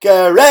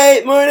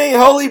Great morning,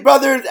 holy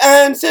brothers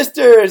and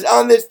sisters!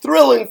 On this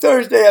thrilling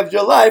Thursday of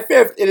July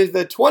 5th, it is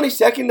the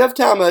 22nd of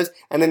Tammuz,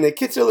 and in the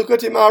Kitzur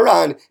Likutei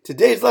Moharan,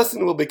 today's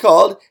lesson will be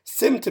called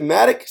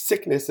Symptomatic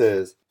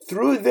Sicknesses.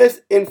 Through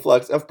this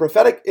influx of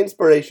prophetic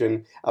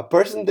inspiration, a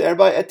person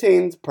thereby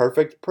attains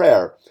perfect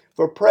prayer,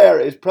 for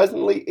prayer is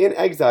presently in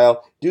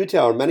exile due to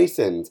our many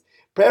sins.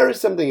 Prayer is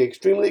something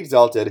extremely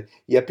exalted,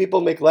 yet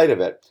people make light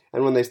of it,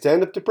 and when they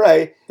stand up to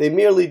pray, they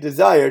merely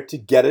desire to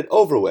get it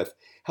over with.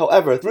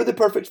 However, through the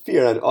perfect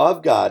fear and awe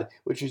of God,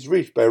 which is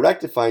reached by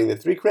rectifying the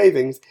three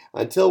cravings,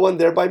 until one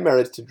thereby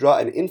merits to draw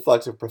an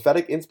influx of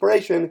prophetic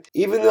inspiration,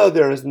 even though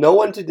there is no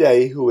one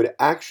today who would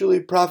actually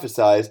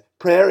prophesy,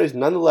 prayer is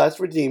nonetheless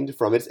redeemed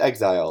from its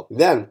exile.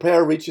 Then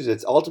prayer reaches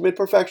its ultimate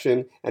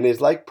perfection and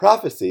is like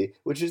prophecy,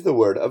 which is the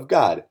word of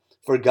God.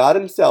 For God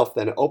himself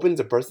then opens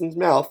a person's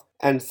mouth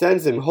and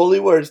sends him holy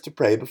words to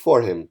pray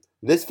before him.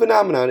 This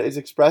phenomenon is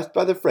expressed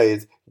by the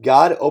phrase,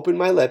 God open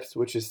my lips,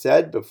 which is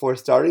said before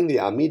starting the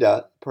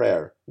Amidah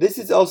prayer. This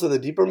is also the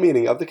deeper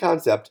meaning of the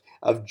concept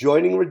of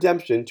joining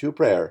redemption to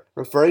prayer,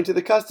 referring to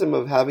the custom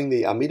of having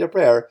the Amidah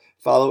prayer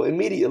follow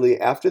immediately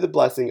after the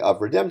blessing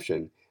of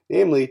redemption,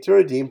 namely to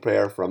redeem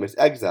prayer from its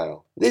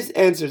exile. This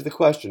answers the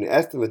question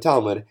asked in the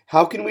Talmud,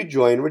 how can we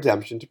join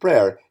redemption to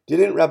prayer?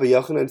 Didn't Rabbi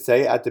Yochanan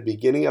say at the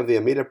beginning of the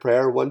Amidah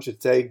prayer one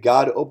should say,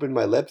 God open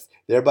my lips,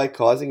 thereby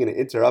causing an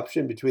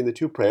interruption between the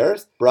two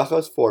prayers?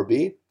 Brachos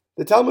 4b.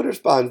 The Talmud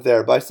responds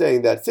there by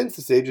saying that since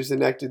the sages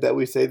enacted that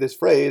we say this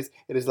phrase,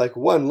 it is like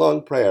one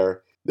long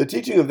prayer. The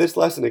teaching of this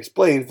lesson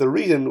explains the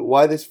reason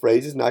why this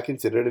phrase is not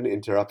considered an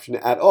interruption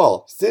at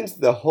all, since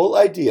the whole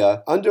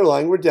idea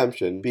underlying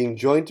redemption being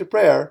joined to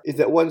prayer is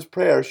that one's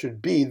prayer should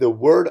be the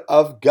word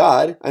of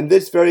God, and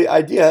this very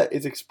idea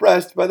is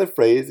expressed by the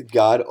phrase,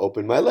 God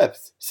open my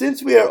lips.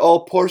 Since we are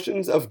all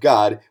portions of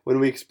God, when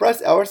we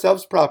express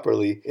ourselves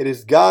properly, it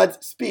is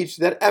God's speech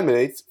that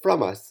emanates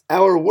from us.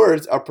 Our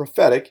words are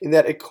prophetic in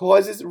that it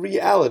causes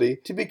reality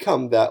to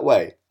become that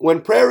way.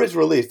 When prayer is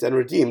released and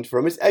redeemed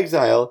from its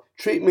exile,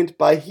 treatment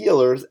by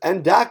healers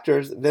and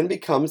doctors then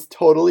becomes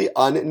totally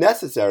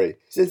unnecessary,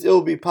 since it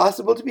will be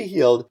possible to be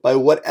healed by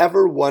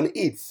whatever one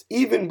eats,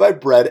 even by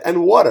bread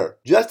and water,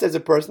 just as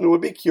a person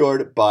would be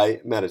cured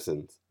by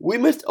medicines. We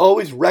must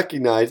always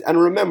recognize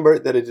and remember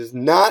that it is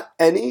not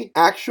any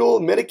actual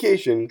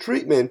medication,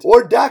 treatment,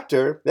 or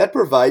doctor that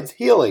provides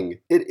healing.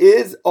 It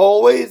is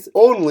always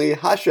only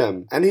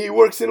Hashem, and he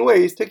works in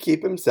ways to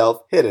keep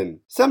himself hidden.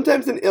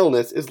 Sometimes an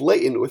illness is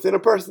latent within a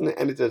person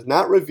and it does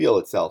not reveal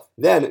itself.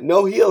 Then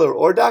no healer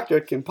or doctor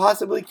can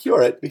possibly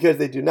cure it because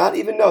they do not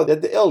even know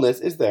that the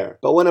illness is there.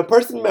 But when a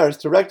person merits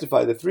to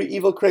rectify the three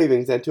evil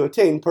cravings and to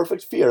attain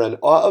perfect fear and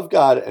awe of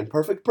God and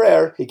perfect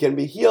prayer, he can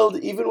be healed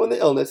even when the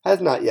illness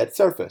has not yet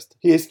surfaced.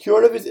 He is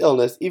cured of his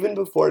illness even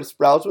before it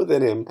sprouts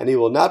within him, and he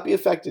will not be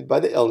affected by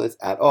the illness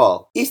at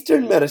all.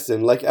 Eastern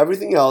medicine, like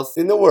everything else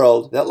in the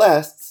world that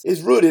lasts,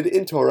 is rooted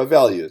in Torah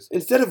values.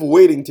 Instead of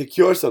waiting to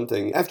cure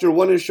something after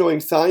one is showing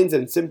signs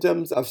and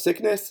symptoms of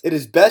sickness, it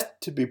is best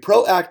to be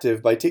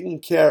proactive by taking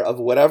care of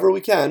whatever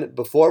we can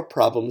before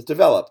problems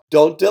develop.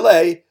 Don't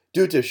delay,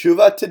 do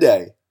teshuvah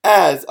today.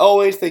 As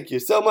always, thank you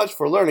so much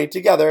for learning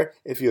together.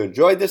 If you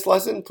enjoyed this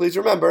lesson, please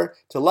remember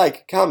to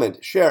like,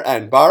 comment, share,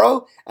 and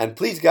borrow. And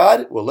please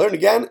God, we'll learn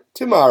again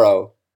tomorrow.